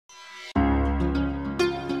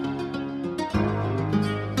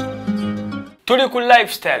Tuli ku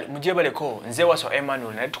lifestyle mujebaleko nze waso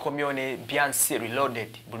Emmanuel na tukomyo ne BYANSI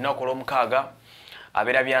Reloaded bulunako olw'omukaaga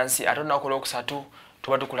abera BYANSI ate olunaku olwokusatu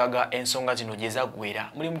tuba tukulaga ensonga zino gye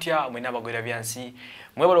zaggwera muli mutya mwena abagwera BYANSI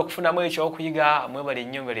mwebale okufunamu ekyokuyiga mwebale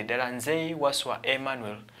nnyo ddala nze waso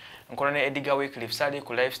Emmanuel nkola ne Edgar Wycliffe Sali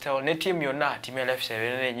ku lifestyle ne team yonna team ya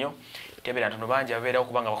lifestyle nnyo tebera ntono banja abeera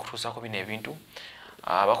okubanga bakutuusako bino ebintu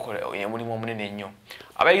abakola mulimu omunene nnyo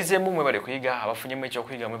abayizemu mwebale kuyiga abafunyemu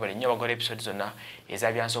ekyokuyiga mwebale nnyo abagora episode zonna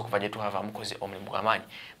eza BYANSI okuva gye tuhava mukoze omulimu gw'amaanyi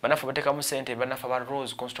banafu batekamu ssente banafu aba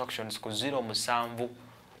Rose Constructions ku 07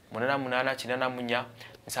 88 94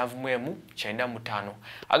 795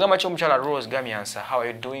 agamba kyo omukyala Rose Gamyansa, how are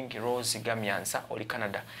you doing Rose Gamyansa oli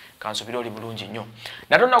Canada kansubira oli bulungi nnyo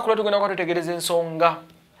natonna kulo tugenda kwatutegereza ensonga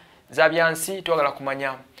za BYANSI twagala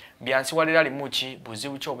kumanya BYANSI walira ali muki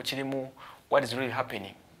buzibu ki obukirimu what is really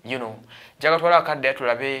happening you know jaga twala akadde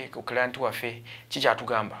tulabe ku client waffe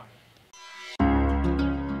kikyatugamba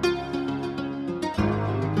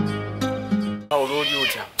oluli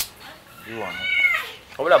utya biwano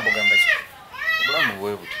obulamu bugamba ki obulamu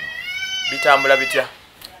bwe buti bitambula bitya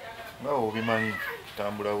ngawo obimanyi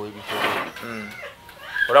bitambula we bitole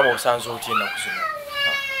olaba obusanze otya ennaku zino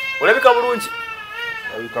olabika bulungi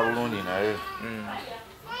olabika bulungi naye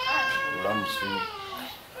obulamu si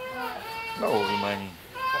ngawo obimanyi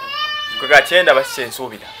kwega kyenda bakikye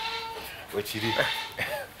nsuubira wekiri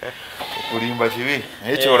okulimba kibi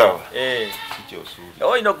naye kyolaba kikyosuubira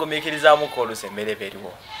olina okugumiikirizaamuko oluusi emmere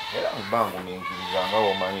beriwo era mubanga omiikiriza nga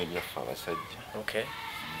womanyi ebyaffe abasajja okay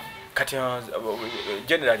kati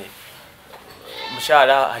generally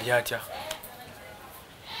mukyala ali atya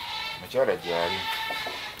mukyala gyali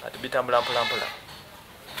ati bitambula mpolampola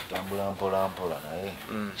tambula mpolampola naye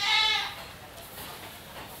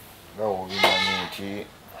nga wobimanyi nti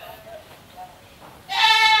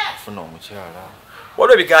funa omukyala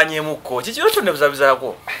waliwo ebiganyeemukko kikiro kyonna buzabuzaako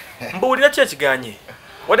mbuwulira ki ekiganye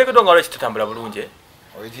wateekeddwa nga waliwo ekitatambula bulungi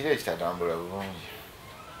ekiro ekitatambula bulungi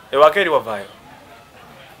ewaka eri wavaayo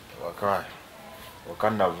waka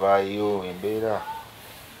navaayo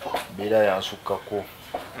embeera yansukkako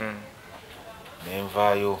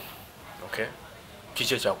nenvaayo okay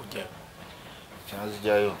kiki ekyakujjayo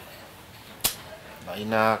kyanzijayo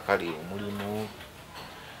nalina kale omulimu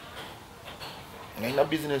nalina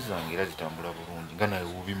bizinesi zange era zitambula bulungi nga naye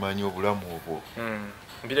obimanyi obulamu obwo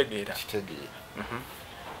mbitegeera kitegeera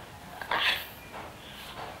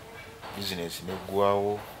bizinesi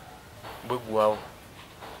neggwawo bweggwawo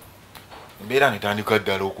embeera netandika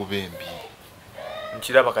ddala okuba embi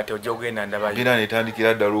nkiraba kati ojja ogenda ndabayo embeera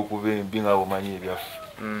netandikira ddala okuba embi nga bomanyi ebyaffe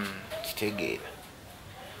kitegeera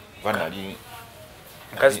oba nali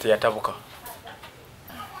mukazi teyatabuka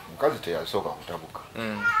mukazi teyasooka kutabuka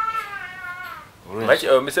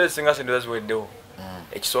emisere singa sente ziweddewo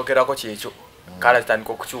ekisookerako kyekyo kala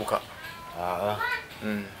zitandika okukyuka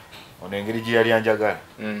ono engeri gye yali anjagala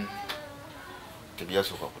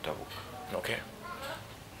tebyasooka kutabuka okay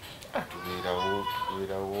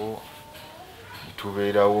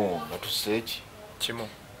tubeerawo nga tusse eki kimu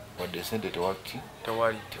wadde esente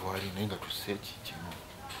tewali naye nga tusse eki kimu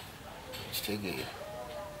kitegeera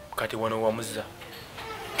kati wano wamuzza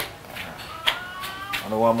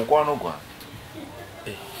wano wa mukwano gwange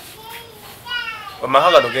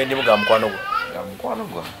amaka gano gendimu ga mukwano gwe ga mukwano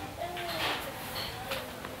gwange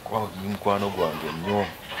kuba ni mukwano gwange nnyo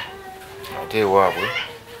ate ewaabwe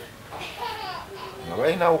nga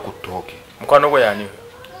balinawo ku ttooke mukwano gwe yani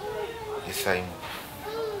esaimu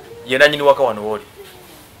yena nyini waka wano woli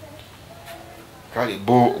kale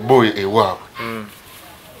bo ewaabwe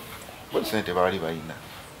bo sente baali balina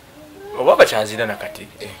oba bakyazina nakati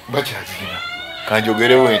bakyazina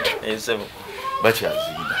kanjogerewo enti ensebo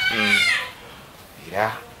bakyazina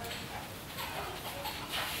era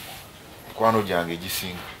mikwano gyange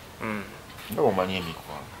egisinga nga omanyi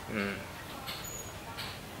emikwano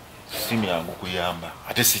si myangu kuyamba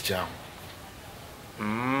ate si kyangu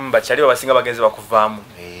bakyali babasinga bagenzi bakuvaamu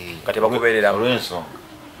nga tebakubeereramu olw'ensonga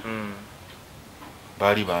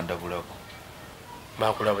baali bandabulako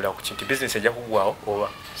bakulabula ku kintu bizinesi ejja kuggwawo oba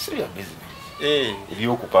si bya bizinesi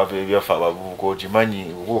ebyokupava ebyaffe abavubuka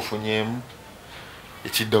okimanyi oba ofunyemu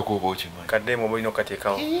ekiddako oba okimanyi kaddemu oba olina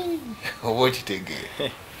okukateekawo oba okitegeera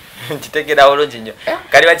nkitegeera bulungi nnyo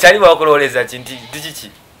kati bakyali bakulowoleza kinti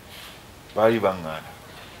dikiki baali baŋŋaana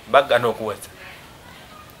baggana okuwaza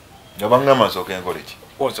nga baŋŋama nsooka enkola eki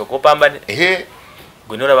onsooka opambane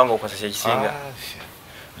gwe nolaba nga okwasa kyekisinga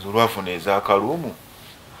nze olwafuna ezakalumu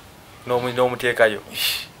n'omuteekayo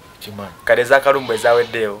kimanyi kale ezakalumu bwe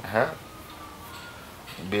zaweddeewo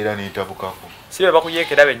embeera netabukako si be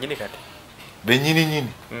bakuyeekera bennyini kati bennyini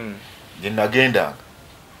nyini gye nagendanga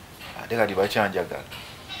ate kati bakyanjagala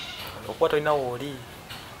okuba tolina wooli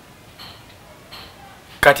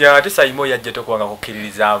kati ate Sayimo yajja tokubanga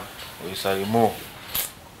kukkiririzaamu oyo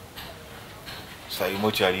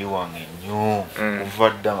Sayimo kyali wange nnyo kuva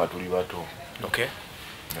dda nga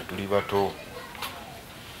tuli bato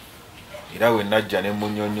era we najja ne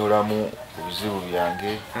munnyonnyolamu ku bizibu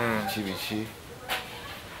byange biki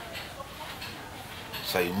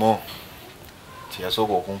Sayimo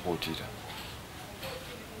kyeyasooka okumpuutira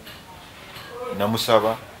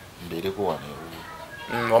namusaba mbeereko wano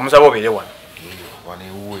ewuwe wamusaba obeere wano wano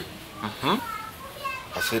ewuwe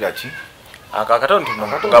kaseera ki akakatono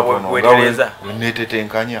nga bwetereza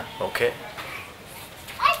weneetetenkanya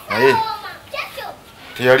naye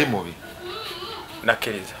teyali mubi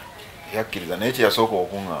nakkiriza yakkiriza naye kyeyasooka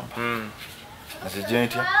okuŋŋamba nzije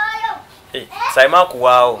ntya Sayimo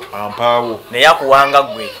akuwaawo ampaawo naye akuwanga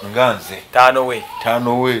gwe nga nze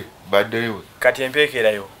taano we baddewe kati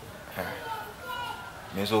empeekerayo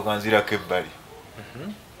nensooka nzirako ebbali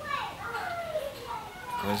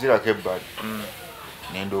wenzirako ebbali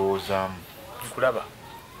nendowoozaamu nkulaba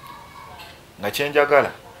nga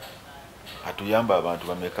kyenjagala atuyamba abantu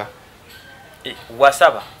bameka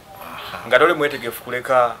wasaba nga toli mwetegefu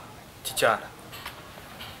kuleka kikyala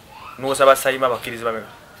n'osaba Sayimo abakkirizi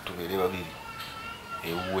bameka tubeere babiri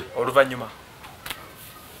ewuwe oluvannyuma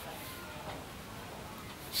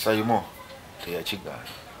Sayimo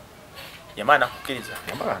teyakigaana yamala nakukkiriza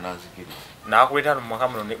yamala nanzikiriza nakuleeta hano mumwaka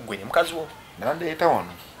muno gwe ne mukazi wo nandeeta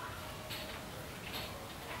wano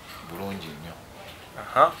bulungi nnyo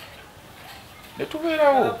ne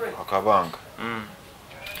tubeerawo akabanga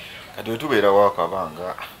kati wetubeerawo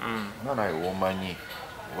akabanga nga naye womanyi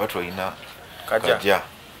oba tolina kajja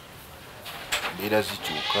mbeera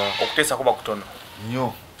zikyuka okuteesa kuba kutono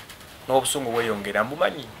nnyo n'obusungu bweyongera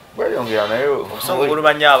mbumanyi bweyongera naye obusungu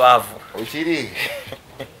bulumanya abaavu okiri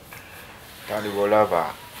tandika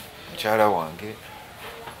olaba mukyala wange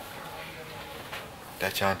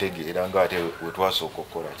takyantegeera nga ate wetwasooka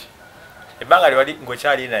okukolaki ebbanga liwali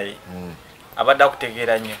ng'okyali naye abadde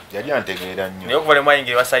akutegeera nnyo yali antegeera nnyo naye okuva ne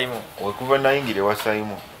mwayingira ewa Sayimo wekuva nayingira ewa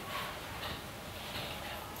Sayimo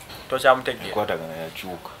tokyamutegeera enkwatagana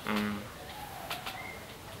yakyuka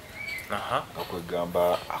nga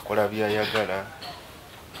kwegamba akola byayagala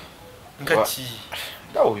nga ki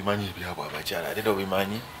nga obimanyi ebyabwe abakyala ate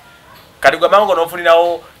tobimanyi kati gwe amangu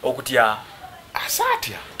n'ofunirawo okutya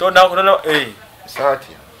saatya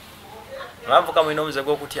saatya amanvuka mulina omuze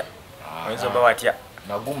gw'okutya oyinza oba watya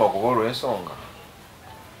naguma kuba olw'ensonga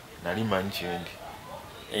nali manyi kyendi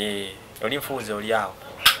oli nfuuze oli awo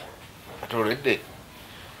ate olwedde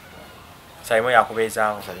Sayimo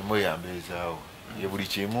yakubeezaawo Sayimo yambeezaawo ye buli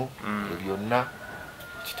kimu byonna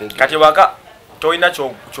kitege kati waka tolina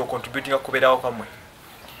kyokontributinga kubeerawo kwamwe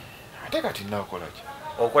ate kati nakola ki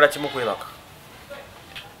okola kimu kwebaka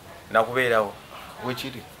nakubeerawo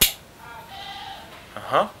wekiri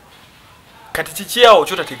kati kiki awo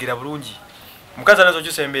kyotategeera bulungi mukazi anazo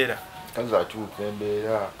kyusa embeera mukazi akyuka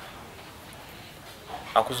embeera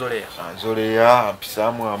akuzoleya anzoleya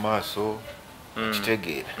ampisaamu amaaso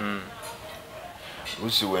kitegeera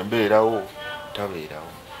lusi wembeerawo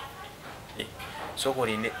tabeerawo sooka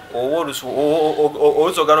olinde oba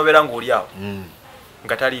olusi ogana obeera ng'oli awo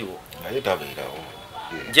nga taliiwo naye tabeerawo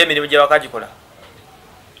gye emirimu gyewaka gikola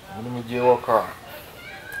emirimu gyewaka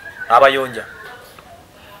abayonja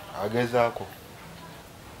agezaako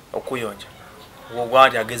okuyonja ogwa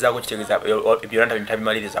nti agezaako kitegeeza byonna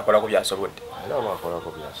tabimaliriza akolako byasobodde era aba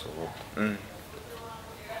akolako byasobodde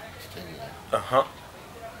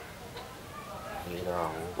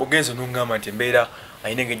ogenze n'oŋŋamba nti embeera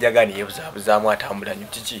ayina engejjagaani yebuzaabuzaamu atambula nnyo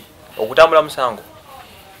kiki okutambula musango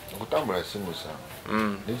okutambula si musango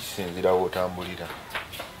nekisinzirawo otambulira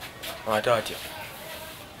ate atya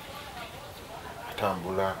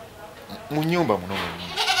atambula mu nnyumba muno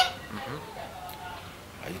mwennyini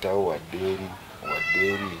ayitawo wadde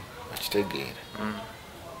eri akitegeera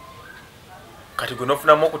kati gwe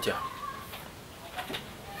nofunamu okutya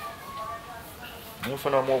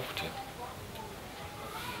nenfunamu okutya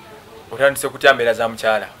otandise kutya mbeera za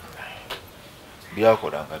mukyala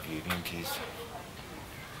byakolanga bye bintiisa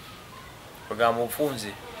ogamba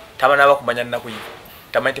ofunze tamanaba kumanya nnaku ye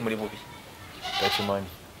tamanyi ti muli bubi takimanyi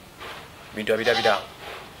bintu abirabiraawo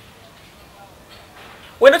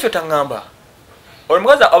wena kyotaŋŋamba oli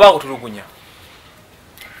mukazi oba akutulugunya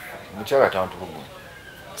mukyala tantulugunya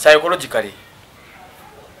psychologically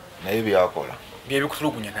naye byakola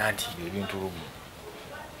byebikutulugunya nanti byebintulugunya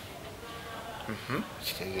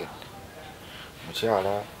kitegedde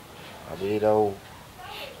mukyala abeerawo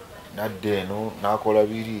nadde eno nakola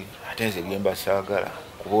biri ate nze byemba saagala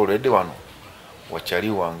kuba olwedde wano wakyali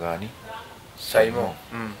wangaani Saimo.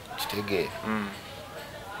 Kitegeera.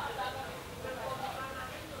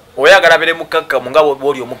 Oyagala bere mukakkamu nga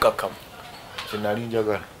bw'oli omukakkamu. Kinali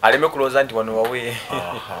njagala. Aleme kulooza nti wano wawe.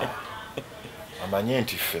 Amanye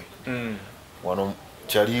nti ffe. Wano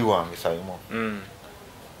kyali wange Saimo.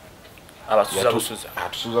 Abasuza.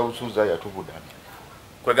 Atusuza yatubudana.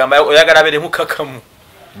 Kwegamba oyagala bere mukakkamu.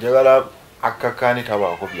 Njagala akakane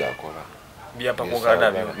tabaako byakola. Byapa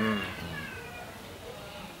kugala nabyo.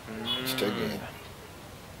 Kitegeera.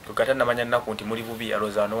 Kukata namanya nnaku nti muri bubi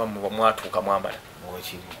alooza no mwatuuka mwambala.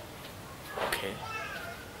 Mwekiri. Okay.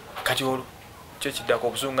 Kati olwo kyo kiddako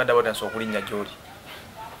obusungu ndaba otanso okulinnya gy'oli.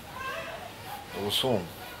 Obusungu.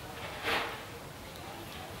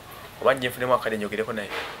 Oba nje nfunemu akadde njogereko naye.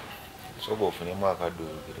 Soba ofunemu akadde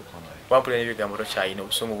oyogereko naye. Wampulira n'ebigambo tokyayina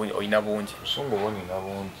obusungu olina bungi. Obusungu bw'olina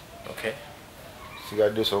bungi. Okay.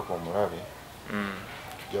 Sigadde sooka omulabe.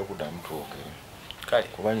 Tujja kuddamu twogere. Kale.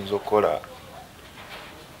 Kuba nyinza okukola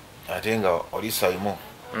ate nga oli Saimo.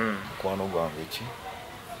 Mukwano gwange ki?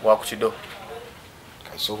 Wakukido.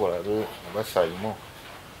 Kasobola be aba Saimo.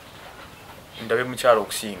 Ndabe mukyalo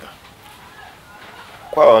okusinga.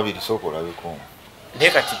 Kwa babiri sooka olabeko.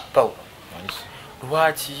 Naye kati Paulo.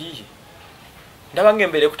 Lwaki? Ndaba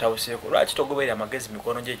ng'embeera ekutabuseeko. Lwaki togoberera amagezi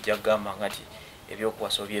mikono gye ejja kugamba nga nti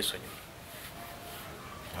ebyokuwasa obyesonyiwa?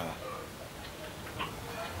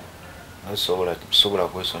 Sobola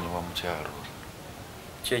kwesonyiwa mukyalo.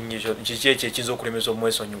 Kiki ekyo ekiyinza okulemesa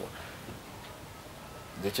omwesonyiwa?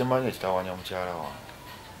 Nze kyemanya ekitawanya mukyala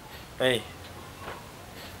wange.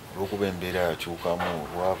 Olw'okuba embeera yakyukamu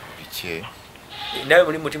olwavu biki. Nawe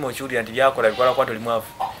buli mutima okiwulira nti byakola bikola kwati oli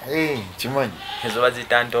mwavu. Kimanyi. Ezo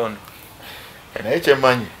baziyita ntondo. Naye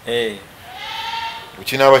kyemmanyi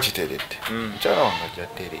ukinaaba kiteredde mukyala wange ajja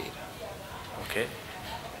ttereera.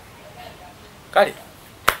 Kale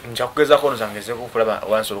nja kugezaako ono zangezeeko okulaba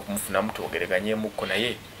wansobola okumufunamu twogereganyemukko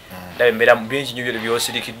naye ndaba embeera bingi nnyo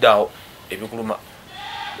byosirikidde awo ebikuluma.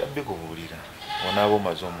 Jabbikubuulira onaaba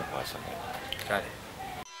omaze omukwasa. Kale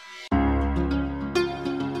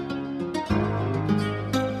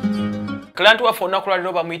Klantu waffe olunaku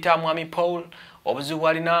lwaliro bamuyita Mwami Paul. Obuzibu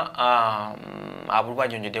alina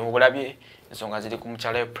abulwanyonjodde mu bulabye ensonga ziri ku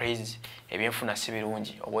mukyala Praise. Ebyenfuna si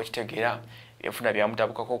birungi oba okitegeera ebyenfuna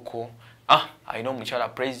byamutabukakoko. Alina omukyala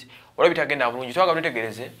Praise olwo bitagenda bulungi. Twagala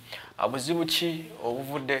tutegereze abuzibu ki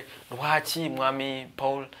obuvudde lwaki Mwami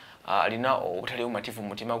Paul alina obutali bumativu mu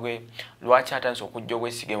mutima gwe, lwaki atandise okujja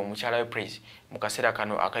obwesige mu mukyala we Praise mu kaseera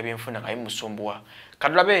kano ak'ebyenfuna nga bimusumbuwa.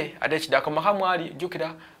 Kadulabe ate ekiddako maka mwali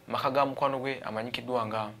jjukira maka ga mukwano gwe amanyikiddwa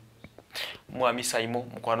nga Mwami Saimo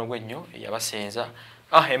mukwano gwe nnyo yabasenza.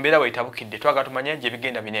 Embeera bwe etabukidde twagala tumanye gye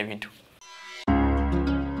bigenda bino ebintu.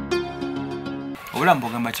 Obulamu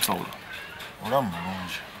bwogamba ki Paulo? Obulamu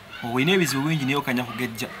bulungi. Olina ebizibu bingi naye okanya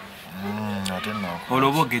kugejja. Ate nnaku. Olwo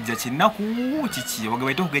oba ogejja kinnaku kiki? Oba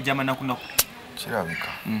bayita okugejja amanakunaku.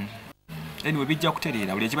 Kirabika. Anyway bijja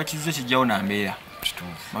kutereera buli ekiba kizze kijjawo na mbeera.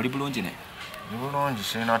 Kituufu. Oli bulungi naye? Ni bulungi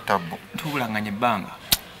sirina ttabbu. Tubulanganya ebbanga.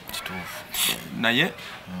 Kituufu. Naye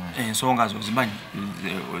ensonga zo zimanyi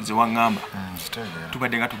zewaŋŋamba.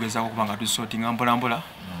 Tubadde nga tugezaako okuba nga tuzisootinga mpola mpola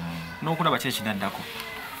n'okulaba ki ekinaddako.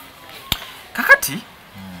 Kakati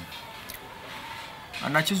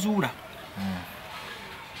anakizuula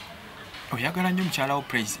oyagala nnyo mukyala wo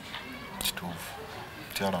Praise. Kituufu.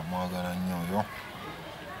 Mukyala mwagala nnyo oyo.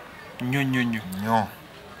 Nnyo.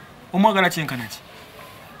 Omwagala kyenkana ki?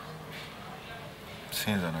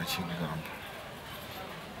 Sinza nakigamba.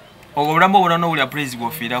 Obulamu obulala n'obulya Praise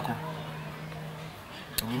bw'ofiirako.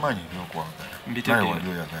 Obimanyi ebyokwagala.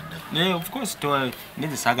 Mbitegeera. Naye of course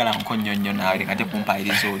neze saagala nko nnyo naawe leka te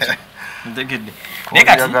kumpaayiriza otyo. Ntegedde. Naye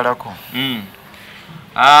kati yagalako.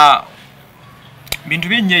 Bintu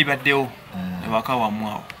bingi ebibaddewo ewaka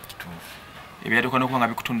wammwe awo. Kituufu. Ebyatuuka n'okuba nga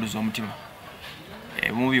bikutunduza omutima.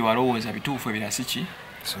 Ebimu biwalowooza bituufu ebirala si ki?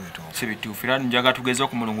 Si bituufu. Era njagala tugeze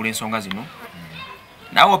okumulungula ensonga zino.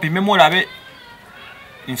 Naawe opimemu olabe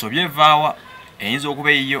nsobye evaawa eyinza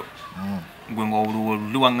okuba eyiyo. Gwe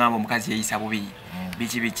ng'oluli waŋŋamba omukazi yeeyisa bubi.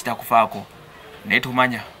 Biki kitakufaako. Naye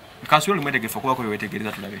tumanya. Kansula oli mwetegefu okubaako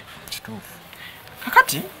byewetegereza tulabe. Kituufu.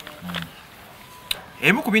 Kakati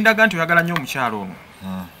emu ku bindaga nti oyagala nnyo omukyalo ono.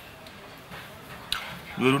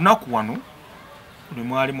 Lwe lunaku wano lwe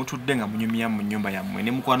mwali mutudde nga munyumya mu nnyumba yammwe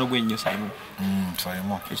ne mukwano gwe nnyo Saimo.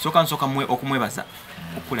 Saimo. Ekisooka nsooka okumwebaza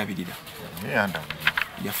okukulabirira.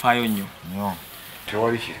 Yafaayo nnyo.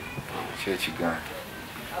 Tewali kyekiganda.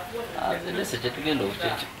 Ndese kyetugenda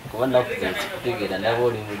kuba nakuze kutegeera nabo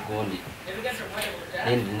oli mu gundi.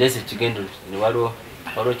 Ndese kigendo ni waliwo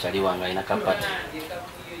kyali wange alina kapati.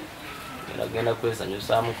 Agenda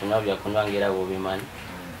kwesanyusaamu kunywa byakunywa ng'era bw'obimanyi.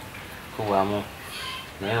 kuwamu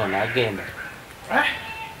naye onagenda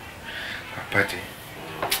kapate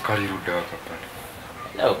kali rudda wa kapate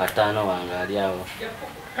yawo katano wange ali awo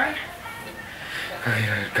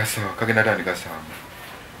kasawa kagenda tandi kasawa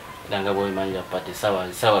nanga bwoyimanyi kapate sawa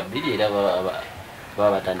 2 era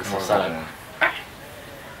baba batandisa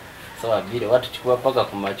sawa 2 watu chikuwa paka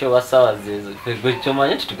kumacho wa sawa zezo gwe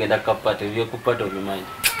chomanya tutugenda kapate byo kupata obimanyi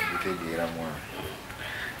bitegeera mwana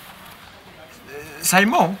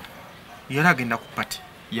Simon yali agenda ku pati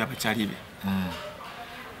y'abakyalibe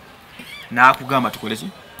n'akugamba tukole ki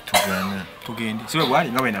tugende sibe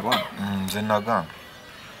bwali nga bwe nabona nze nagamba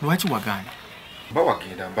lwaki wagaana mba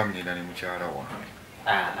wagenda mba ngenda ne mukyala wange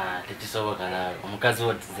tekisoboka nawe omukazi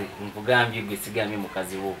wo nkugambye gwe sigambye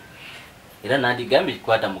mukazi wo era nandigambye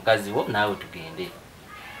kikwata mukazi wo naawe tugende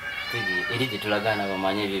eri gye tulagaana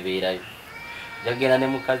bamanye ebibeerayo jagenda ne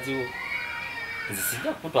mukazi wo nze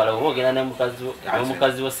sijja kutwala oba ogenda ne mukazi wo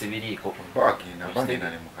omukazi wo sibiriiko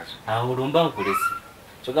awo olumba nkulesi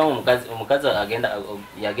kyogamba omukazi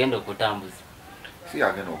yagenda okutambuza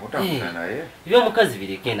ebyomukazi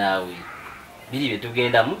bireke naawe biri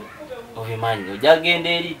byetugendamu obimanyi ojagenda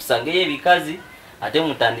eri tusangeyo ebikazi ate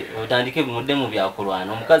otandike muddemu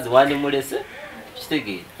byakulwana omukazi wandimulese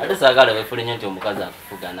kitegeera ate saagala wefule nnyo nti omukazi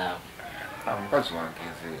akufuga naawe omukazi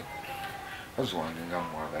wange nga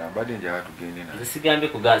mwagala mbadde njala tugende naye sigambye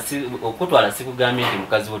okutwala sikugambye nti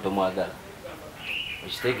mukazi wo tomwagala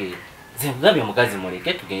okitegeera nze nkugambye omukazi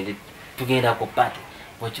muleke tugenda ku pati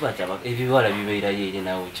bwekiba kyaba ebiwala bibeerayo eri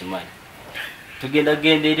naawe okimanyi tugenda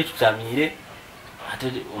genda eri tutamire ate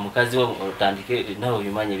omukazi wo otandike nawe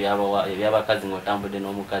obimanyi ebyabakazi ng'otambudde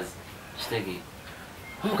n'omukazi kitegeera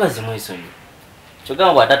omukazi mwesonyi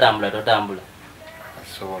kyogamba bw'atatambula totambula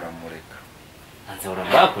asobola muleka nze olwo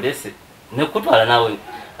bakulese nekutwala nawe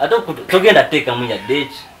ate togenda teekamu yadde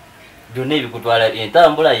eki byonna ebikutwala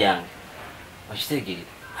entambula yange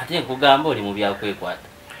okitegeera ate nkugamba oli mu byakwekwata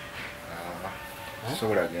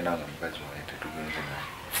sobola genda nga mukazi wange tetugenze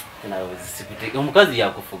nawe omukazi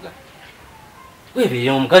yakufuga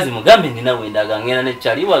webeere omukazi mugambe nina wendaga ngenda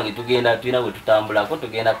nekyali wange tugenda tulina we tutambulako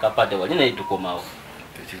tugenda kapate wali naye tukomawo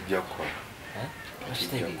tekijja kukola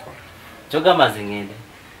kyogamba nze ngende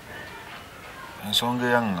ensonga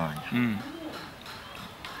eyaŋŋaanya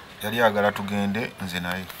yali agala tugende nze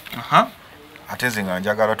naye ate nze nga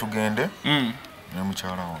njagala tugende ne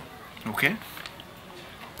mukyala wange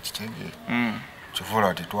kitegeera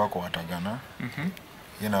kifuula tetwakwatagana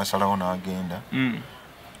ye n'asalawo n'agenda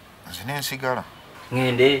nze nensigala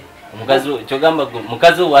ngende kyogamba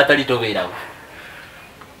mukazi wo atali tobeerawo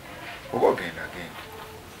oba ogenda genda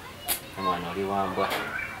omwana oli wambwa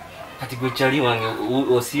kati gwe kyali wange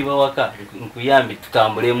osiiba waka nkuyambe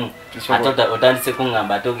tutambulemu ate otandise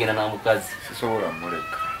kuŋŋamba ate ogenda na mukazi sisobola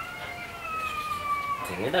muleka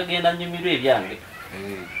ngenda genda nyumirwa ebyange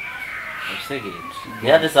okitegeera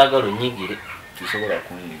naye ate saagala onyigire tisobola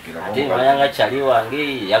kunyigira ate mayanga kyali wange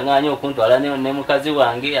yaŋŋaanye okuntwala ne mukazi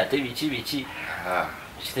wange ate biki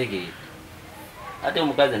okitegeera ate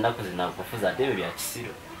omukazi ennaku zinakufuza ate ebyo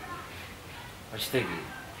byakisiro okitegeera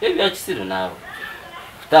ebyo byakisiro naawe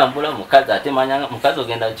kutambula mukazi ate manyanga mukazi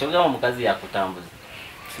ogenda kyogamba mukazi yakutambuza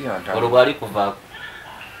olwo bwali kuvaako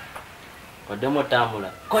oddemu otambula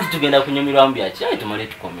koti tugenda kunyumirwamu byaki aye tumale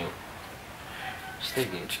tukomewo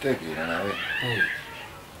kitegeera nawe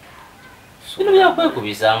bino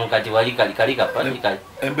byakwekubisaamu kati wali kali kapati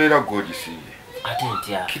embeera gwogisiiye ate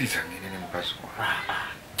ntya kkiriza ngende ne mukazi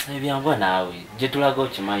wange ebyanva naawe gye tulaga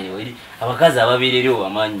okimanyi eri abakazi ababeereri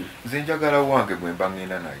obamanyi nze njagala wange gwe mba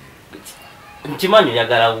ngenda naye nkimanyi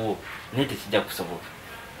oyagala wo naye tekijja kusoboka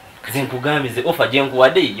nze nkugambize ofa gye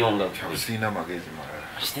nkuwadde yiyonga sirina amagezi malala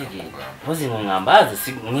kitegeera mpozi ng'ŋŋamba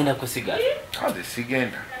aze ngenda kusigala aze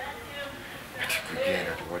sigenda ati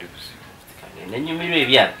kugenda tewali buzibu nenyumirwa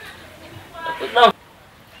ebyala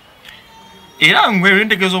era ngwe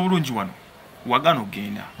ntegeeza obulungi wano wagana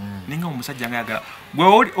ogenda nenga omusajja nga yagala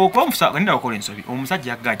gwe okuba omusajja okola ensobi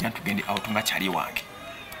omusajja yagala jja ntugende awo tunga kyali wange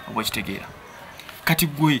oba kitegeera kati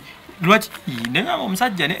gwe lwaki nenga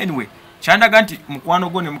omusajja ne anyway kyandaga nti mukwano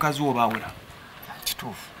gwo ne mukazi wo baawula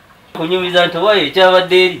kituufu kunyumiza nti owayo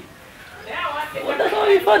ekyabadde eri odasaba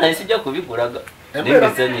bifaananyi sijja kubikulaga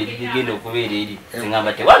nemisanya erigigenda okubeera eri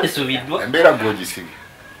ziŋamba tewandisubiddwa embeera gwogisibye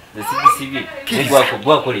zesigisibye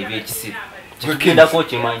gwakola ebyekisiru kitugendako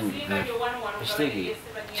okimanyi okitegeera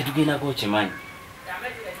kitugendako okimanyi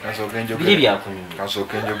biri byakunyumya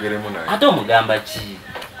kasooka enjogeremu naye ate omugamba ki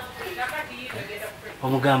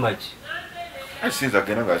omugamba ki sinza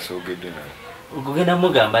genda ngaasoogedde naye okugenda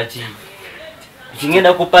mugamba ki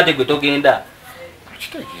kingenda ku pate gwe togenda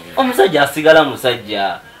omusajja asigala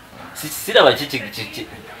musajja siraba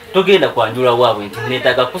togenda kwanjula waabwe nti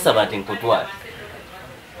neetaaga kusaba nti nkutwala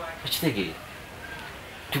okitegeera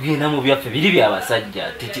tugenda mu byaffe biri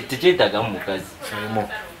byabasajja tekyetaagamu mukazi Saimo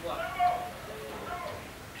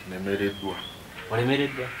nemereddwa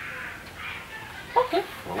olemereddwa okay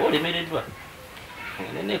oba olemereddwa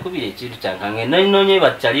neneekubira ekintu kyankange nonye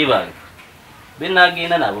bakyali bange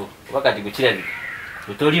benagenda nabo oba kati gukirabika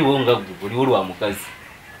otoliwo nga gwe oliwo lwa mukazi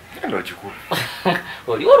genda okikulu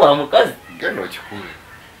oliwo lwa mukazi genda okikulu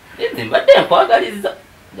nze mbadde nkwagaliza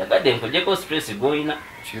njagadde nkujeko stress goyina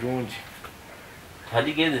kirungi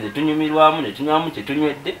twadigeze netunyumirwamu netunywamu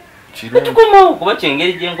kyetunywedde netukomawo kuba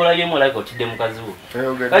kyengeri gyenkola byomulaika otidde mukazi wo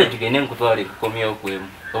kale tugende nkutwale kukomyewo kwemu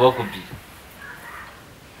oba kubbiri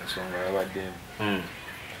ensonga yabaddemu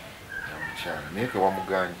namukyala naye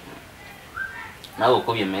kewamuganye naawe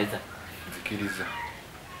okobye emmeeza nzikiriza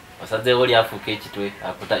osazeewo lyafuuka ekitwe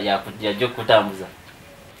yajja okukutambuza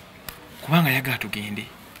kubanga yagala tugende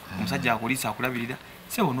omusajja akulisa akulabirira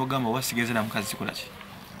sebo n'ogamba oba sigenze na mukazi sikolaki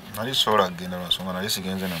nali sobola kugenda lwansonga nali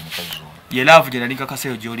sigenze na mukazi ono ye laavu gye nali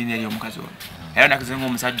nkakaseeyo gy'olina eri omukazi ono era nakize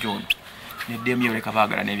ng'omusajja ono neddemu yoleka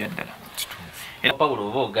baagala n'ebyaddala era pawulo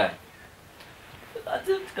oba ogaanye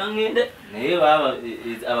ate tikangende naye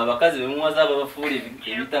abo abakazi bemuwaza abo bafuula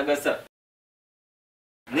ebitagasa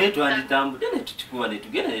naye twanditambudde netukikuba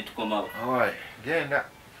netugenda netukomawo awaye genda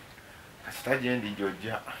kasita gyendi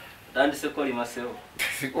gyojja tandiseko limasewo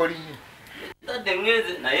sikolinye tadde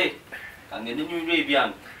ngeze naye kangende nyumirwa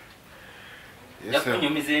ebyange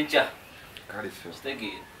jakunyumiza enkya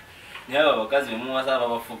kitegeera naye abo abakazi bemuwaza abo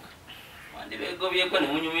bafuga wandibegobyeko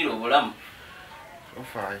nemunyumira obulamu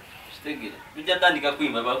kitegeera tujja tandika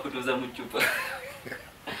kuyimba bakutuuza mu ccupa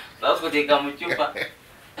bakuteeka mu ccupa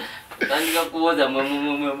tandika kuwoza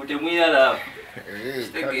temwina laavu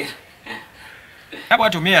kitegeera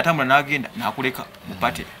nabwatyo meya atambula n'agenda n'akuleka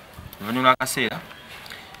mupate oluvannyuma lw'akaseera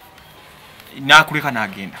n'akuleka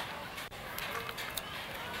n'agenda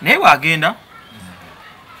naye bw'agenda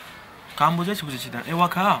kambuza ekibuzo kirala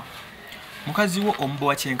ewaka mukazi wo omuba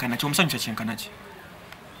wa kyenkana ki omusanyusa kyenkana ki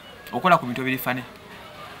okola ku bintu ebirifane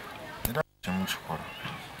era kyemukikola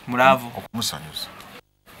mulaavu okumusanyusa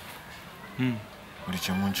buli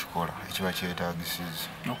kimu nkikola ekiba kyetagisiza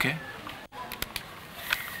okay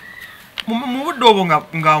mu budde obwo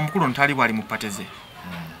nga omukulu ono tali bwali mu pate ze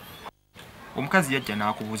omukazi yajja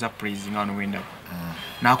n'akubuuza praise nga wano wendaba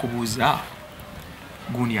n'akubuuza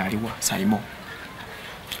gundi aliwa Saimo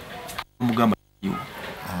omugamba iwo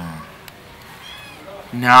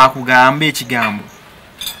n'akugamba ekigambo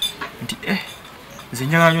nti nze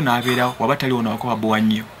njagala nnyo n'abeerawo waba taliwo nawako babowa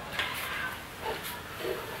nnyo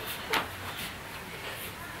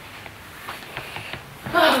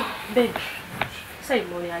baby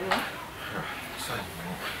Saimo aliwa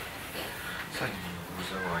Saimo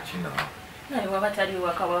wakina naye waba taliwo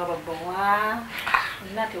waka waba bowa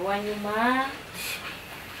nate wanyuma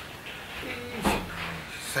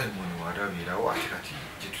Simon wadabira wati kati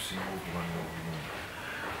kitusinga okuba n'obulungi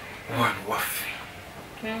omwana waffe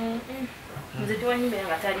nze tiwanyumira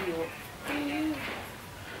nga taliwo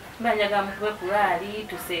banjaga mukube kulaali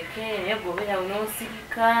tuseke naye gobera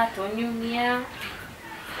unosirika tonyumya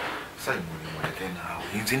Simon muleke naawe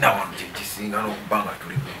nze nawano kyekisinga n'okuba nga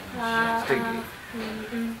tulimu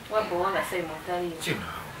wabba wanga Saimo taliwo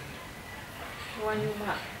kinaawe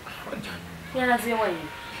wanyuma wajjanyuma yalazeewa ye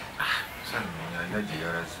Simon alina gye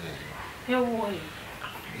yalaze ewoye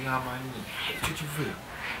yamanyi ekyo kiveyo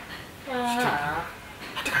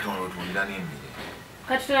ate kati wano wetuwulira n'emmere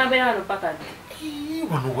kati tunabeera wano paka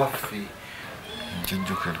wano waffe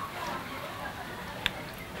nkyejjukiro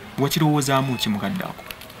wakirowoozaamu ki mukadde ako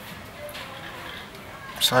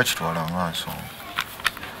saakitwala maaso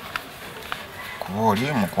kuba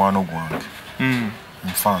oli mukwano gwange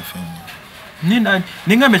nfanfe nnyo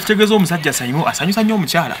nengamba ekitegeeza omusajja Saimo asanyusa nnyo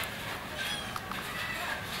omukyala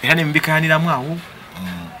era nemubikaaniramu awo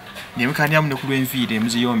nemubikaaniramu ne ku lw'enviiri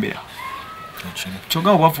emuziyombera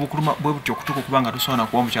kyogamba obwavu bukuluma bwe butyo okutuuka okuba nga tosobola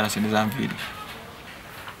kuba omukyala sendeza nviiri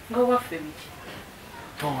ng'obwaffe biki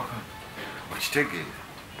okitegeeza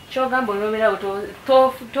kyogamba olwomerawo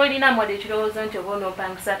tolina mwade ekirowoozo nti oba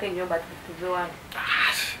onoopangisako ennyumba tuve wano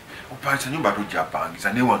opangisa nyumba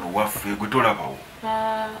tojapangisa ne wano waffe gwe tolabawo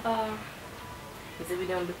nze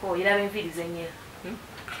bino mbikooye eraba enviiri zenyera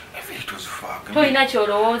enviiri tozifaako tolina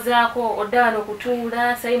kyolowoozaako odda wano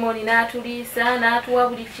okutuula Simon n'atuliisa n'atuwa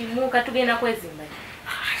buli kimu katugenda kwezimba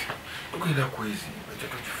tugenda kwezimba ekyo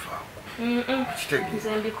tokifaako kitegeeza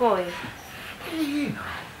nze mbikooye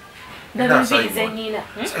ndaba enviiri zenyina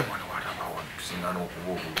Simon walabawo tusinga n'okuba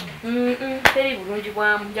obulungi teri bulungi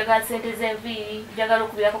bwamu njagala sente z'enviiri njagala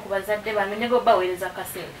okubirako ku bazadde bange njagala obbaweereza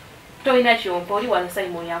akasente Toina kyompa oli wano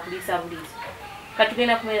Simon yakulisa bulizi.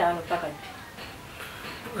 Katugenda kumera wano paka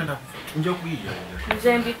ddi. Nja kuyiya.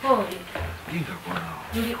 Nze mbikooye. Linga kwana.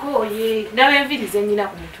 Mbikooye. Ndaba enviiri ze nnina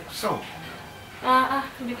ku mutwe. So.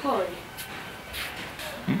 Mbikooye.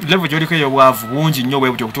 Level gy'oliko eyo bwavu bungi nnyo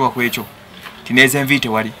bwe butyo okutuuka ku ekyo. Tineeza enviiri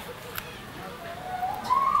tewali.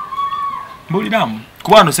 Mbuliramu.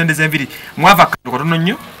 Kuba wano sendeza enviiri mwava katono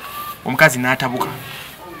nnyo omukazi n'atabuka.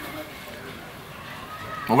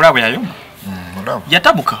 Obulabo yayomba.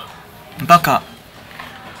 Yatabuka mpaka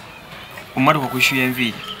omwatuka kwishyuya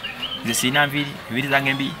enviiri. Nze sirina nviiri, enviiri zange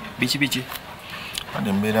embi biki. Ande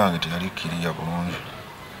embeera yange teyali kkiriya bulungi.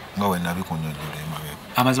 Nga we nabikunyonnyola emabega.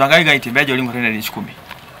 Amazima gali gayita embeera gy'oli nga tolina n'ekikumi.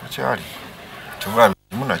 Ekyali. Tebulabi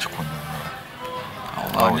munakikunyonnyola.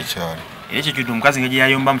 Awo ekyali. Era ekyo kyudde omukazi nga gye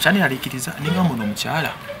yayomba mukyala yaliikiriza ninga muno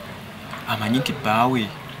omukyala amanyi nti bbaawe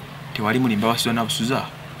tewali mulimba wasuza na busuza.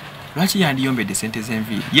 Lwaki yandiyombedde sente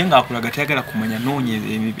z'enviiri? Ye ng'akulaga tayagala kumanya noonya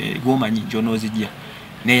gw'omanyi gy'onoozijja.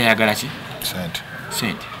 Naye yayagala ki?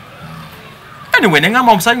 Sente. Anyway,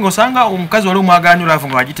 nengamba omusajja ng'osanga omukazi wali omwagala laavu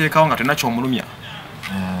nga wagiteekawo nga tolina ky'omulumya.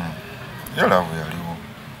 Yalaavu yaliwo.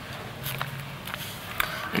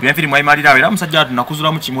 Ebyenviiri mwayimalirawo era omusajja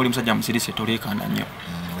tunakuzulamu kimu oli musajja musirise toleekaana nnyo.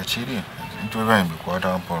 Ekiri ebintu ebyange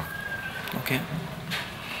bikwata mpola. Okay.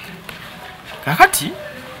 Kakati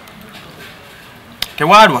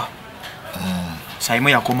tewalwa.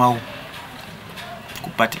 Simon yakomawo ku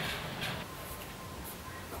pate.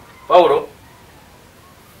 Paulo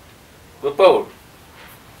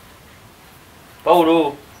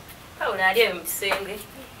ali mu kisenge.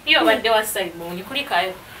 Iyo badde wa Simon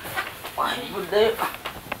kulikayo. Budde.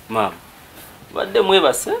 Mama. Badde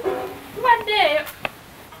mwebase? Baddeyo.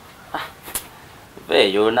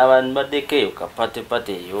 Veyo n'abantu baddekeyo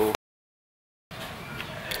kapate yo.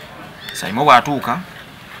 Simon bw'atuuka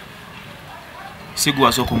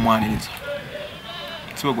sigwaso kumwaniriza.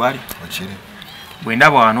 Sibo gwali. Okiri. Bwe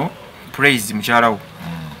ndaba wano praise mukyalawo.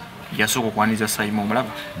 Yasooka okwaniriza Simon mulaba.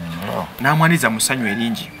 N'amwaniriza mu ssanyu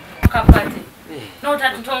eringi. Kapate.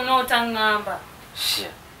 N'otangamba.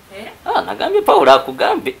 Nagambye Paulo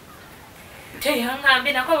akugambe.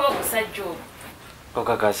 Teyangambe nakoba okusajja obwo.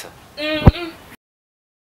 Okakasa.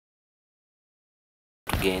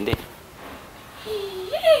 Tugende.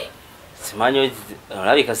 Simanyi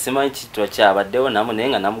olabika simanyi kitwa kyabaddewo namu naye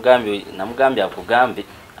nga namugambye akugambe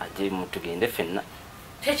ate mutugende ffenna.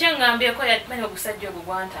 Tekyangambyeko yamanya ogusajja ogwo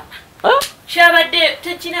gwantama. Kyabadde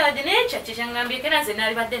tekinabadde naye kyekyangambyeko era nze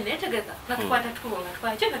naalibadde neetegeka nga tukwata tukubo nga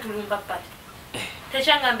tukwaye nga tulumba pate.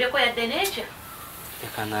 Tekyangambyeko yadde n'ekyo.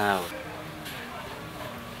 Leka naawe.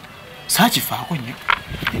 Saakifaako nnyo.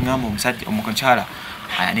 Engamba omusajja omukyala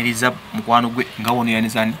ayaniriza mukwano gwe nga wono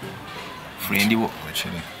yanizani friend wo.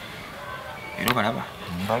 Ekiri. Era balaba.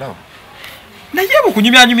 Balaba. Naye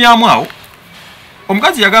bukunyumyanyumyamu awo.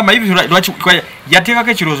 Omukazi yagamba hivi lwaki yateekako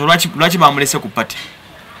ekirowoozo lwaki bamulese ku pate.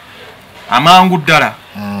 Amangu ddala.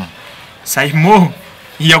 Simon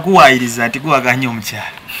yakuwaayiriza nti guwaganya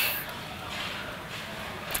omukyala.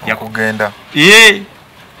 Yakugenda.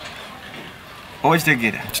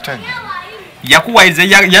 Okitegeera. Kitegeera. Yakuwaayiriza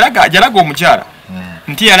yalaga omukyala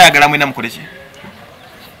nti yali ayagala mwena mukole ki?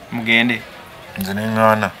 Mugende. Nze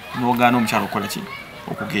neŋŋaana. N'ogaana omukyala okukola ki?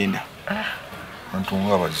 Okugenda.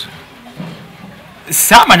 Antunga abazibu.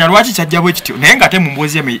 Saamanya lwaki kyajja bwe kityo naye ng'ate mu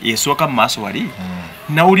mboozi esooka mu maaso wali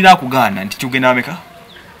nawulira akugaana nti tugenda wameka?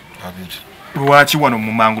 Abiri. Lwaki wano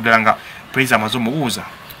mu mangu ddala nga praise amaze omubuuza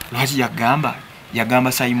lwaki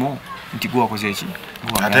yagamba Simon nti gwe wakoze eki?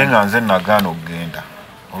 Ate nga nze nagaana okugenda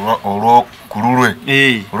olw'okululwe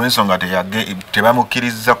olw'ensonga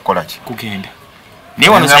tebamukkiriza kukola ki? Kugenda. Naye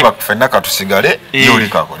wano ffenna katusigale ye oli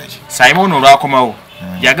kakole ki? Simon olwakomawo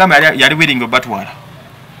yagamba yali wiringa obatwala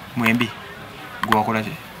mwembi gwe wakola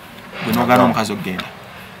ki? Gwe n'ogaana omukazi okugenda.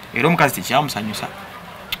 Era omukazi tekyamusanyusa.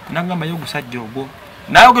 Nagamba yo ogusajja ogwo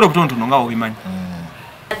n'ayogera obutonotono nga obimanyi.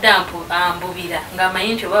 Dampo ambubira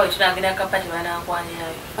ng'amanyi nti oba wekiragira kapati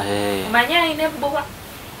banankwanirayo. Manyi alina ebbuba.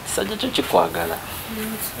 Kisajja kyo kikwagala.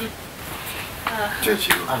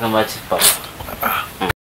 Agamba kipapa.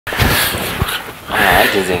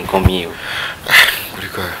 Ate nze nkomyewo.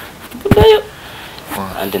 Kulikayo. Buddayo.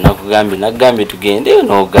 Ante nagambye tugendeyo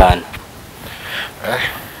n'ogaana.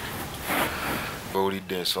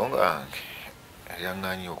 Bawulidde ensonga yange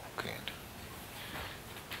yaŋŋaanyi okugenda.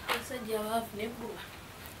 Omusajja baavu n'ebbuba.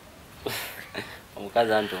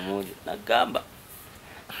 Omukazi anti omungi nagamba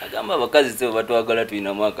abakazi se batwagala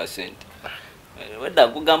tulinamu akasente. Wedda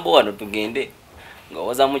nkugamba wano tugende nga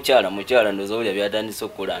waza mukyala ndozowulya byatandise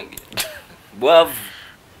okukulangira. Bwavu.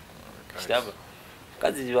 Kitaba.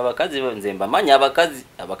 Abakazi nze mbamanyi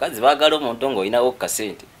abakazi baagala omuntu ng'olinawo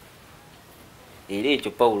kasente. era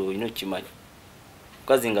ekyo Paulo olina okimanyi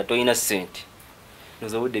mukazi nga tolina ssente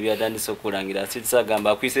noza obudde byatandise okulangira asitisa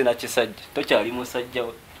agamba akwise na kisajja tokyali musajja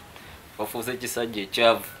we wafuuse ekisajja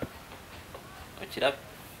ekyavu okirabe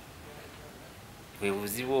bwe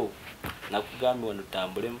buzibu nakugambye wano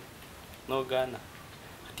tambulemu nogaana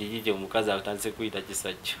ati kikyo omukazi atandise kuyita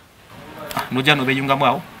kisajja nojja nobeeyungamu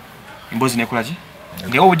awo emboozi nekolaki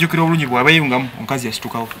naye obujjukira obulungi bwabeeyungamu omukazi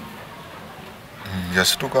yasitukawo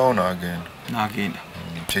yasitukawo n'agenda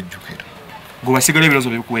kyejjukira gwebasigala ebirozo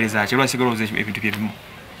bikuweereza ki lwasigala oza ebintu byebimu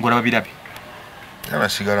ngolaba birabe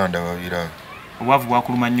nasigala ndaba birabe obwavu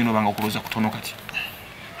bwakuluma nnyo nobanga okulooza kutono kati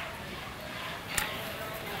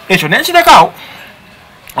ekyo nenkirekawo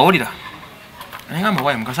owulira nengamba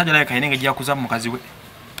wayi mukasajja laye kayina engeri yakuzamu mukazi we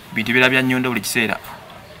bintu bira bya nnyondo buli kiseera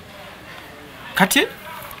kati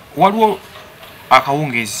waliwo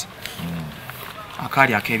akawungeezi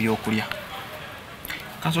akaali ak'ebyokulya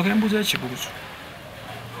kansokera embuuza ekibuuzo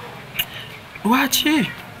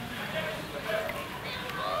lwaki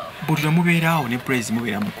buli lwemubeeraawo ne purezi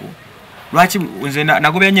mubeera mukulu lwaki nze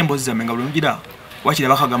nagobera nnyo emboozi zamme nga buli mugira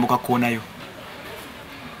wakiraba akagambo kakoonayo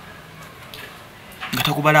nga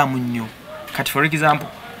takubalaamu nnyo kati for example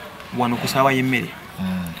wano kusaawa y'emmere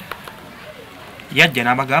yajja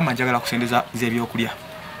n'abagamba njagala kusendeza z'ebyokulya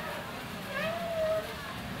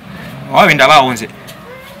owabe ndabaawo nze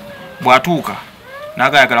bw'atuuka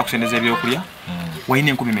n'agayagala kusendeza ebyokulya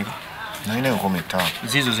walina 10 meka nalina 15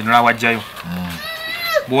 ziizo zinolwa wajjayo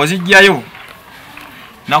bw'ozijjayo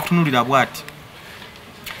n'akutunuulira bw'ati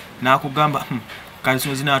n'akugamba kale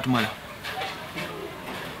zino zinaatumala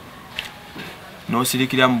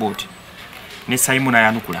n'osirikiramu bw'oti ne Simon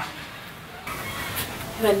ayanukula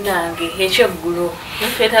bannange ekyeggulo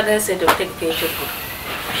nifeetagayo sente okutegeka ekyeggulo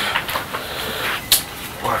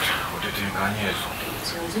otetenkanye ezo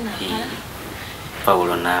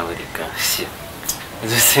Paulo naawe leka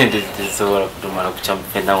ezo sente tezisobola kutumala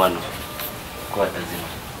kukyamufena wano kwata zino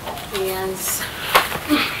yanzi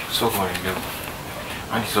sooka olindeko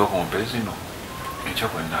anti sooka ompe zino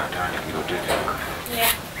ekyakwenna atandikira otetenka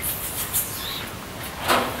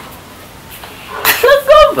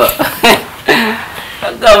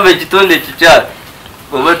agamba ekitonde kikyala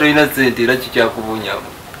oba tolina sente era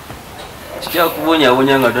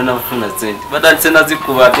kikyakubonyabonya nga tonafuna sente batandise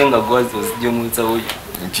nazikuba ate nga gwazi ozijja omunsawoyo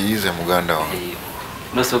nkiyize muganda wange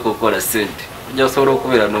nosooka okukola sente ojja kusobola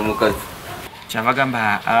okubeera n'omukazi kyava gamba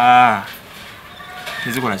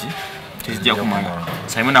tezikola ki tezijja kumala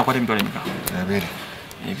Simon akwata emitwalo emeka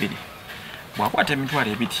 2 bwakwata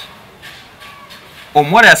emitwalo 2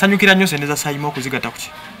 omuwala yasanyukira nnyo sente za Simon okuzigatta kuki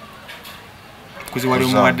kuziwali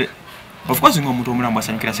omuwadde of course ng'omuntu omulamu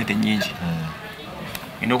asanyukira sente nnyingi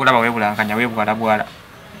ina okulaba weebulankanya weebwalabwala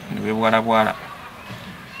neweebwalabwala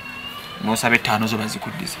n'osaba 5 zo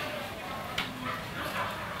bazikuddiza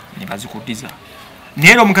ne bazikuddiza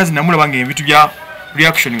naye era omukazi namulaba ng'ebintu bya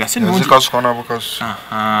reaction nga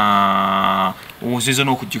ozizo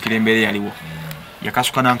n'okujjukira embeera yaliwo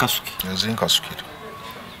yakasuka nankasuki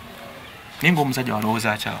naye ng'omusajja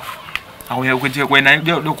walowooza akyawa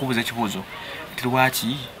okubuuza ekibuuzo nti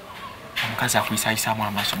lwaki omukazi akuyisaayisaamu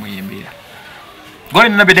amaaso mu embeera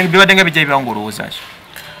golina bibadde nga bijja bibawo ng'olowooza ki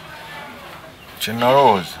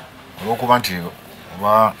kyenalowooza olw'okuba nti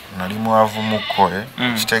oba nali mwavumukko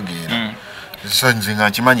kitegeera nze nga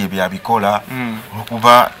nkimanyi byabikola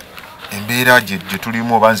olw'okuba embeera gye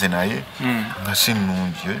tulimu oba nze naye nga si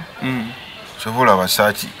nnungi sobola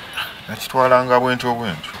basaaki nakitwalanga bwentyo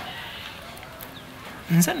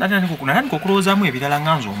nze natandika okulowoozaamu ebirala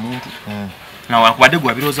nga nze omuntu nawakubadde gwe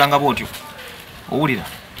wabirowoozanga bwotyo owulira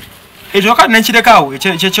ekyo kati nenkirekaawo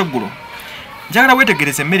ekyeggulo njagala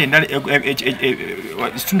wetegereza emmere endala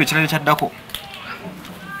ekitundu ekirala ekyaddako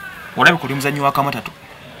olabika oli muzannyi w'akamatatu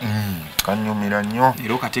kanyumira nnyo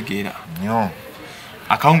era okategeera nnyo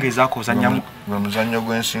akawungeeza ako ozannyamu gwe muzannyo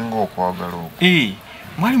gwensinga okwagala okwo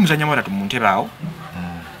mwali muzannyamu batatu mu ntebe awo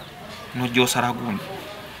nojja osala gundi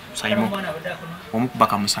Simon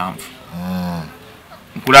omukubaka 7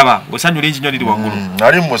 nkulaba osanyula enjinyo liri waggulu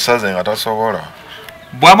nali musaze nga tasobola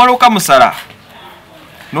bw'amala okamusala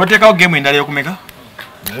n'oteekawo geemu endala eyokumeka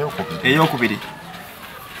eyokubiri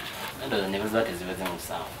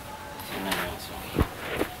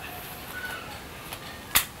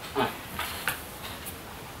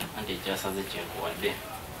anti ekyasaze kyenkuwadde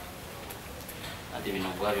ate bino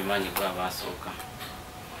gwabimanyi gwabasooka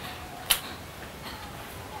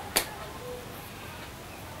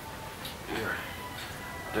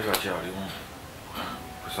tekakyalimu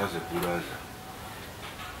kusaze kulaza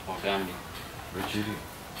ogambye ekiri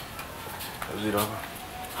aziraba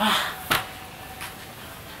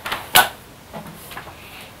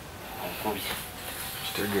onkubye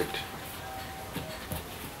Kitegete.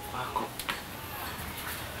 Wako.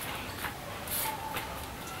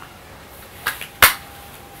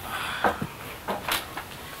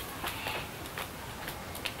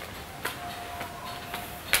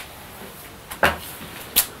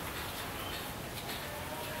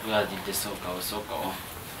 Gadi soka.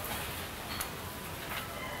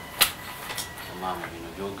 Mama bino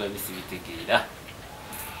byoga bisibitegera.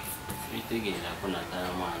 Bitegera kuna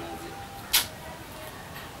tara mwana ze.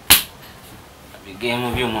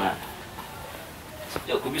 Bigemu by'omwana.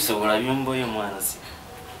 Sijja kubisobola byombo y'omwana si.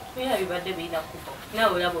 Bino bibadde birina kuba.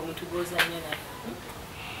 Nawe olaba omuntu gw'ozannya naye.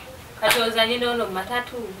 Kati ozanye n'ono mu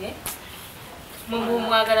matatu ge.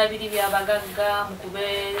 Mwagala biri byabagagga,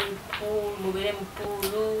 mubere mu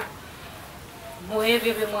puulu.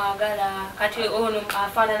 Muebyo bye mwagala. Kati ono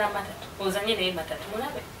afaanana matatu. Ozanye naye matatu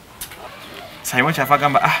mulabe. Saimo kyafa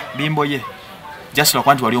gamba bimbo ye. Jasula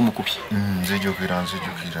kwanti wali omukubi. Nzijukira.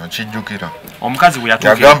 Kijjukira. Omukazi bwe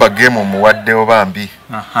yatuuke. Yagamba game omuwadde obambi.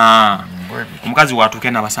 Aha. Omukazi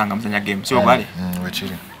watuuke n'abasanga muzanya game. Sio bale.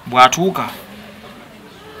 Wekiri. Bwatuuka.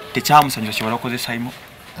 Tekyamusanyusa kibala okoze Saimo.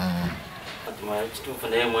 Mwana kituufu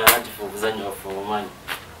naye mwana kifu okuzannya waffe omanyi.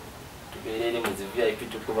 Tubeerere mu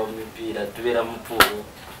VIP tukuba mu mipiira, tubeera mu puulu.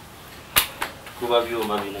 Tukuba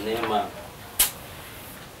byuma bino naye maama.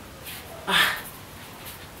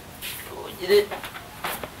 Ojire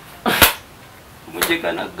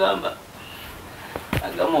mujeka nagamba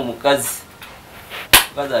omukazi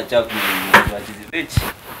akyakumenya kizibu eki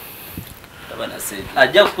tabana se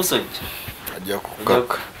ajja kukusojja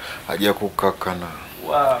ajja kukakkana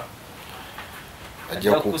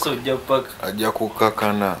ajja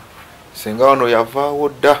kukakkana singa wano yavaawo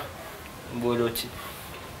dda mboloki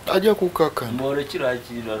ajja kukakkana mboloki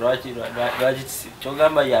lwaki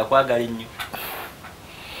kyogamba yakwagala ennyo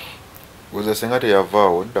Uza senga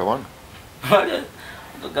teyavaawo dda wano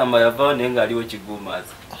togamba yavaawo naye ng'aliwo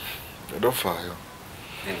kigumaza todofaayo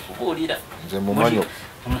kubuulira nze mumanyi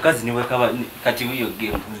omukazi niwe kati wiyo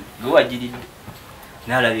gwe wagiridde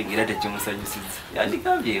n'alabye era tekimusanyusizza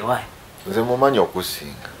yandigambye ewaayi nze mumanyi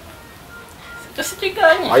okusinga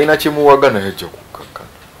tosikiganye alina kimuwaga naye ejja kukakkana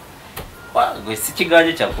gwe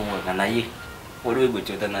sikiganye kyakumuwaga naye olwe gwe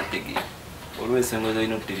kyotanategeera olw'ensonga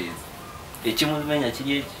zolina okutereeza ekimumenya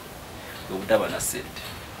kiri eki obutaba na ssente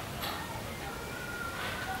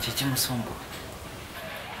kyekimusumbuwa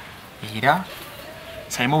era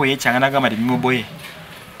Saimo we yekyanga nagamba bimuboye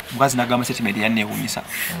omukazi nagamba statement yanneewuunyisa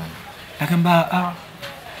nagamba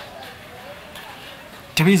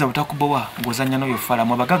tebiyinza butakubowa ng'ozannya n'oyo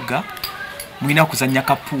falamu abagagga mulina kuzannya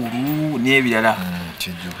kapuulu n'ebirala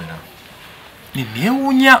kijjukira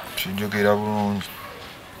neneewuunya kijjukira bulungi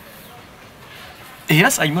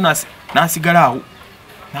era Saimo n'asigala awo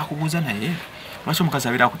nakubuuza naye lwaki omukazi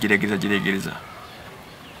abeera akujeregereza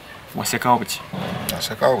wasekawo buki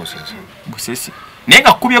asekawo busesi naye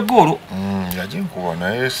nga kkubye ggoolo yaginkuba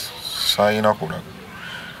naye sayina kulaga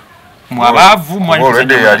mwabaavu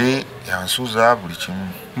yali yansuza buli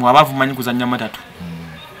kimu mwabaavu mumanyi kuzannya matatu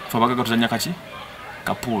fe abagagga tuzannya kaki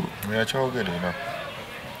kapuulu yakyogerera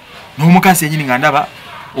n'omukazi enyini nga ndaba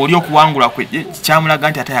oli okuwangula kwe kyamulaga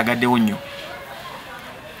nti atayagaddewo nnyo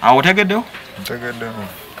awo otegeddewo ntegeddewo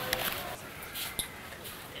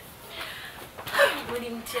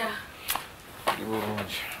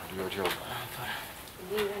bulungi lyotyo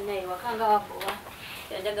naye wakanga wabowa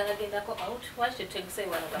yajagala gendako out waki tetegese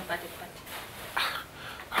wano gapate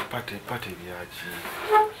byaki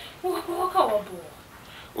waka wabowa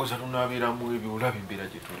oza tunabeeramu ebyo olaba embeera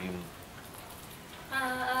gye tulimu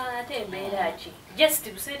ate embeera ki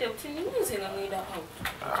just busente buti nimuze nga mwenda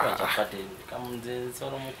out kamunze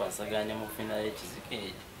nsobola omukwasaganya mu finayo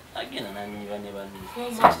ekizike agenda nanyiba ne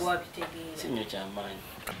bannwabitegeera sinyo kyamaanyi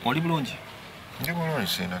oli bulungi ndi bulungi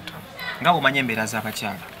sinata nga bwomanya embeera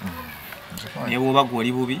z'abakyala naye bwoba gwe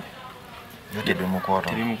oli bubi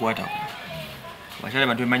tebimukwatako abakyala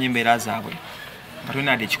bantu bemanya embeera zaabwe nga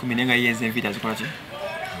tulina ade 10 naye nga yiyenza enviita zikola ki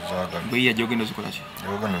bwe yiya gyogenda ozikola ki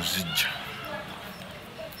ogenda ozijja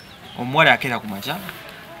omuwala akeera ku makya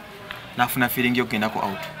n'afuna feeling y'okugendako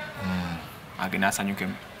out agenda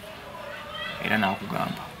asanyukemu era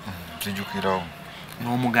n'akugamba kijjukirawo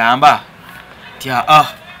n'omugamba ti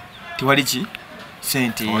tewali ki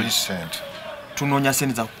sente tunoonya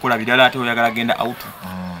sente za kukola birala ate oyagala agenda out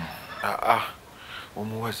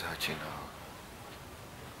omuwazi akinaawe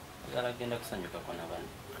oyagala agenda kusanyukako nabano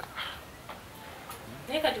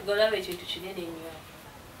naye kati golaba ekintu kinene nnyo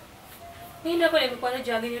nindako nemikwano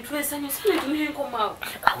gyange netwesanyusa netunenkomaawo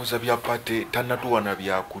awoza byapate tannatuwana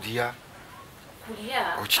byakulya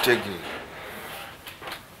okitegeera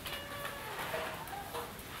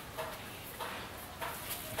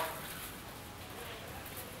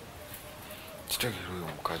Kitegeera oyo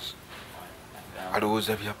omukazi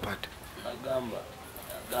alowooza bya pata. Agamba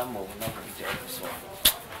obunaku bujja kusonga.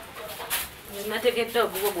 Nategedde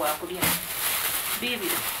ogugo gwakulya.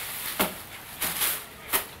 Biibira.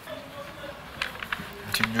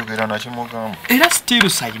 Kijjukira nakimugamba. Era still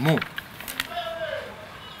Saimo.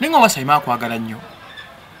 Ninga oba Saimo akwagala nnyo.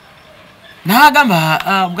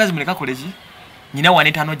 N'agamba omukazi muleka koleki. Nyina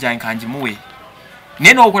wanetaano gyange kangimuwe.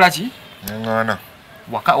 Naye n'okola ki? Neŋŋaana.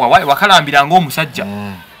 Wakalambira ng'omusajja.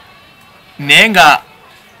 Naye nga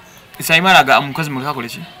Saimo alaga omukazi muleka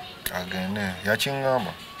koleki? Agende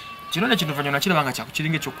yakiŋŋamba. Kino nekinuvanyuma nakiraba nga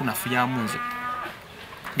kyakukiringa ekyokunafuyamu nze.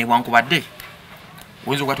 Newankubadde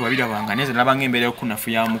oyinza okuba tewabirabanga naye nze nalabanga embeera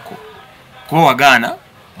y'okunafuyamuko. Kuba wagaana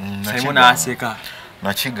Saimo n'aseka.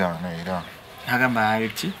 Nakigaana era. N'agamba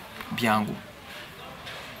ki byangu.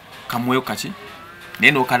 Kamuweyo kaki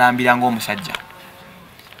naye n'okalambira ng'omusajja.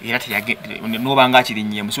 Era n'obanga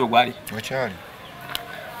akirinnye musibe gwali. Wakyali.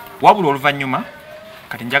 Wabula oluvannyuma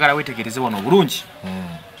kati njagala weetegereze wano obulungi.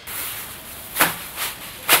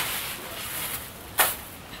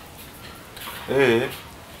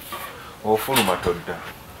 Ofuluma todda.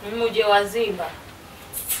 Muje wazimba.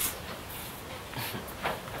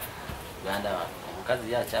 Ganda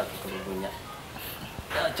omukazi yakyakutulugunya.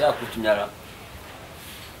 Yakyakutunyala.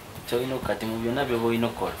 Kyoyina kati mu byonna byoba olina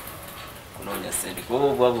okukola. Kunoonya ssente. Kuba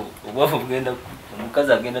obwavu bugenda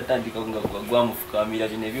omukazi agenda tandika nga gwamufukamira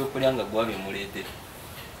bino ebyokulya nga gwabimuleetera.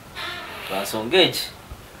 Lwansonga eki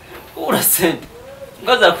kubula ssente.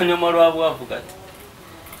 Omukazi akunyoma lwa bwavu kati.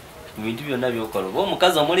 Mu bintu byonna byokola oba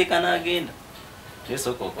omukazi omuleka n'agenda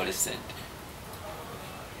tesooka okole ssente.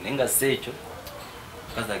 Naye nga si ekyo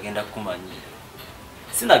omukazi agenda kukumanyira.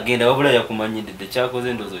 Sinagenda wabula yakumanyidde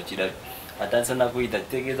kyakoze ndowooza okirabye. Atandise nakuyita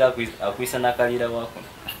kitegeeza akuyisa n'akaliira waakuno.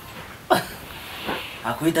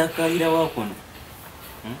 Akuyita akaliira waakuno.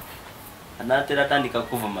 Anaatera atandika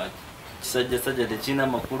kuvuma kisajjasajja tekirina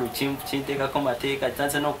makulu kinteekako mateeka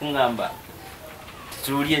atandise n'okuŋŋamba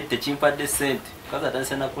tulye tekimpadde ssente. Omukazi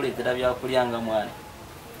atandise nakuleetera byakulya nga mwana.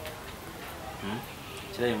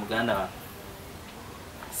 Kirabe muganda wange.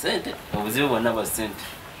 Ssente obuzibu bwonna bwa ssente.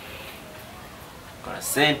 Kola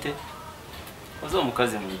ssente oze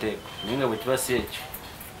omukazi mu nteeko naye nga bwe kiba si ekyo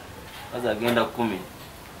omukazi agenda 10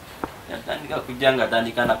 yatandika kujja nga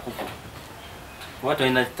atandika nakuku kuba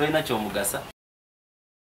tolina kyomugasa.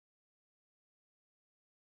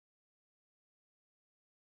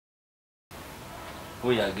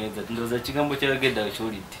 Oyo agenza ndowooza ekigambo kyayogedde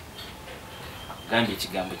kyolidde agambye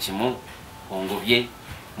ekigambo kimu ongobye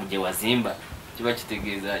muje wazimba kiba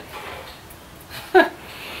kitegeeza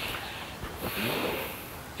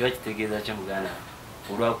kiba kitegeeza kyo muganda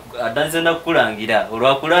atandise nakukulangira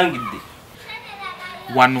olwakulangidde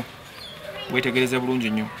Wano weetegereze bulungi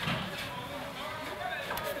nnyo.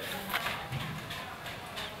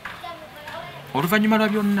 Oluvannyuma lwa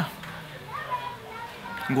byonna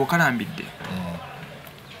ng'okalambidde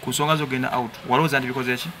ku nsonga z'ogenda out walowooza nti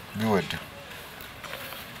bikoze ki? Biwedde.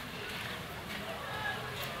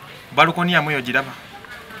 Balukoni yamu eyo giraba?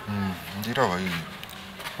 Ngiraba yiyi.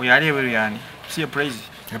 Oyo ali ebweru yaani? Si ye praise?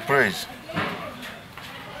 Ye praise.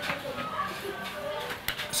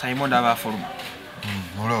 Saimo ndaba afuluma.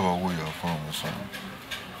 Mulaba wuyo afuluma Saimo.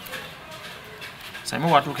 Saimo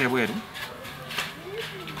bw'atuuka ebweru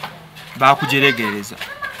baakujeregereza.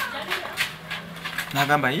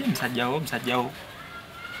 N'agamba ye musajjawo.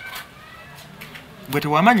 Gwe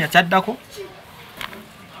tewamanya kyaddako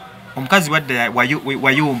omukazi wadda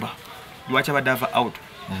wayumba lwaki abadde ava out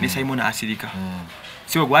ne Saimo n'asirika.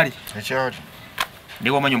 Si we gwali? Ekyali.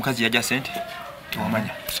 Naye wamanya omukazi yajja ssente?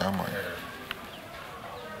 Tewamanya. Saamanya.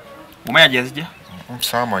 Omanya gye yazijja?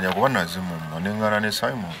 Saamanya kuba nazimumma neŋŋana ne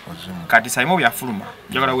Saimo ozimu. Kati Saimo byafuluma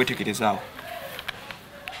njagala weetegerezaawo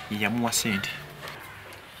yamuwa ssente.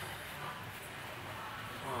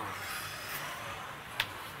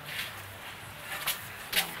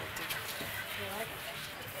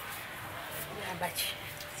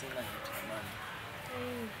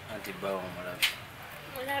 Anti bawo omulabi.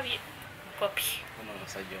 Mulabye kopi. Ono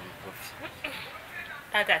omusajja omukopi.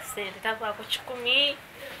 Agasente tavaako 10.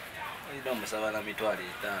 Olina omusaba na 5,000.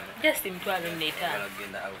 Just 4,500.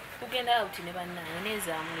 Agenda out. Kugenda out ne bannange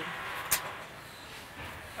neezaamulimu.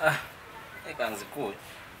 Eka nzikuwe.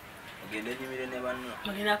 Ogende nnimiro ne banno.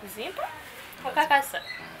 Mulina kuzimba? Okakasa?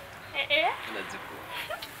 Nzikuwe.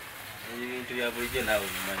 Ebintu bya bulijjo naawe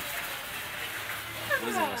bimanyi.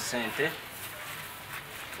 Buzi mu ssente.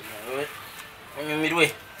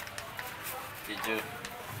 Onyumirwe. Kijo.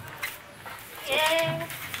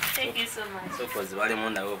 Thank you so much. So kozi balemu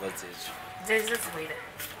nawe oba zezo. Zezo ziwera.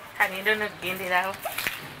 Kagenda n'okugenderawo.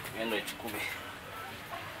 Genda okikube.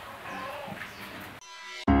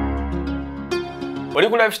 Oli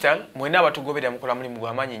ku lifestyle mwena abatugoberera mukola mulimu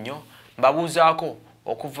gw'amaanyi nnyo mbabuuzaako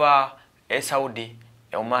okuva e Saudi,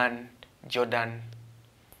 Oman, Jordan,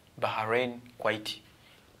 Bahrain, Kuwait,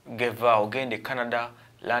 geva ogende Canada,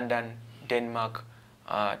 London, Denmark,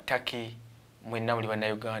 Turkey, mwena muli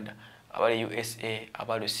bana Uganda, abali USA,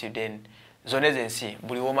 abali Sweden, zonna ensi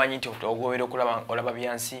buli womanyi nti ogoberera okulaba olaba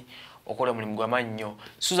byansi okola mulimu gw'amaanyi nnyo.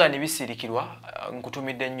 Susan bisirikirwa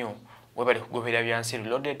nkutumidde nnyo webali kugoberera byansi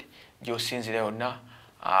reloaded gy'osinzira yonna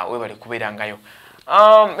webali kubeerangayo.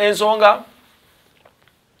 Ensonga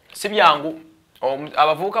si byangu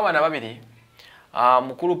abavubuka bana babiri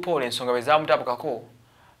mukulu Paul ensonga bwe zaamutabukako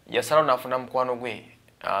yasalawo n'afuna mukwano gwe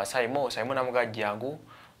Simon namugajjangu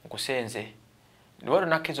nkusenze lwalo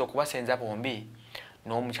nakkiza okubasenza bombi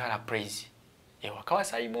n'omukyala Praise ewaka wa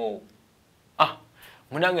Simon.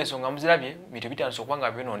 Munange ensonga muzirabye bintu bitandise okuba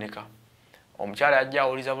nga byonooneka. Omukyala yajja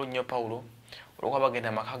awuliza bulungi nnyo Paulo olwokuba bagenda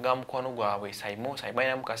amaka ga mukwano gwabwe Simon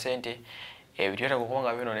alinamu kasente ebintu byatandika okuba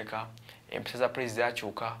nga byonooneka. Empisa za Praise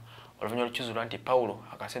zakyuka oluvannyuma lukizuulwa nti Paulo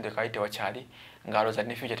akasente kaali tewakyali ng'alowooza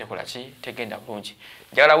ne future tekola ki tegenda bulungi.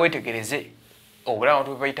 Njagala weetegereze obulamu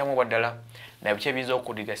abantu bwe bayitamu obwa ddala na biki ebiyinza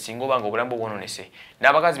okukuddirira singa oba nga obulamu bwo bwonoonese.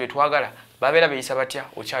 N'abakazi be twagala babeera beeyisa batya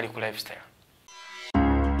okyali ku lifestyle.